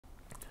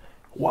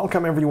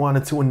Welcome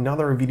everyone to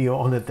another video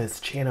on this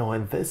channel,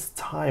 and this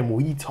time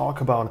we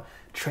talk about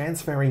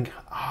transferring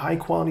high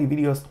quality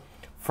videos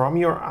from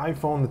your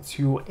iPhone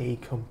to a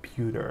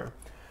computer.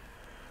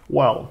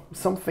 Well,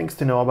 some things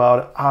to know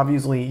about.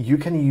 Obviously, you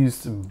can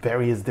use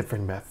various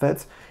different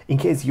methods. In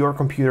case your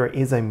computer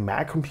is a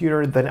Mac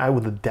computer, then I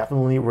would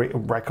definitely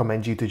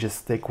recommend you to just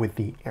stick with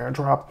the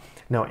AirDrop.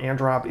 Now,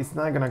 AirDrop is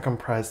not going to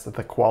compress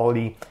the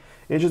quality.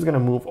 It's just going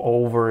to move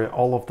over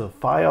all of the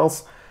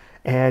files,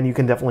 and you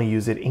can definitely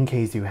use it in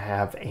case you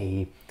have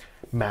a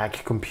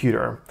Mac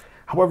computer.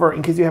 However,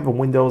 in case you have a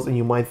Windows and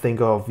you might think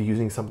of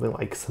using something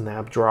like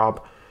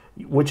Snapdrop,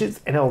 which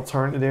is an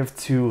alternative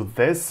to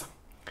this,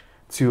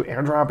 to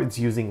AirDrop, it's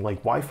using like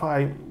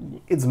Wi-Fi,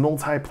 it's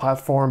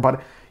multi-platform,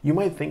 but you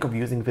might think of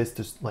using this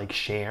to like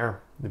share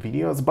the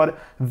videos, but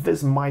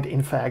this might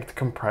in fact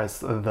compress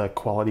the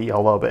quality a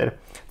little bit.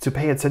 To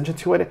pay attention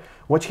to it,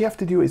 what you have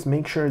to do is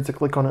make sure to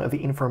click on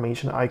the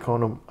information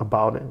icon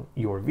about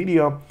your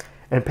video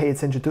and pay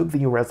attention to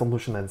the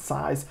resolution and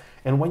size.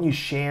 And when you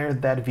share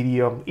that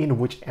video in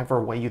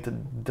whichever way you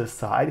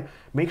decide,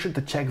 make sure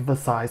to check the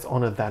size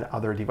on that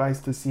other device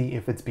to see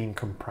if it's being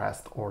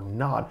compressed or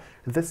not.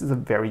 This is a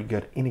very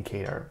good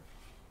indicator.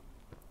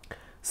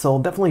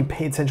 So definitely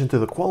pay attention to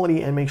the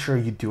quality and make sure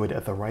you do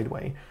it the right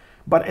way.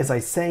 But as I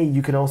say,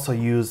 you can also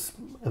use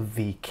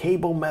the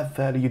cable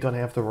method. You don't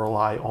have to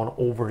rely on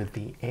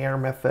over-the-air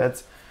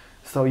methods.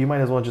 So you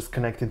might as well just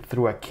connect it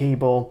through a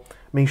cable.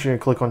 Make sure you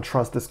click on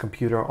Trust this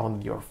computer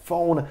on your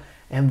phone.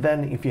 And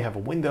then if you have a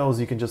Windows,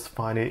 you can just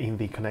find it in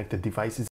the connected devices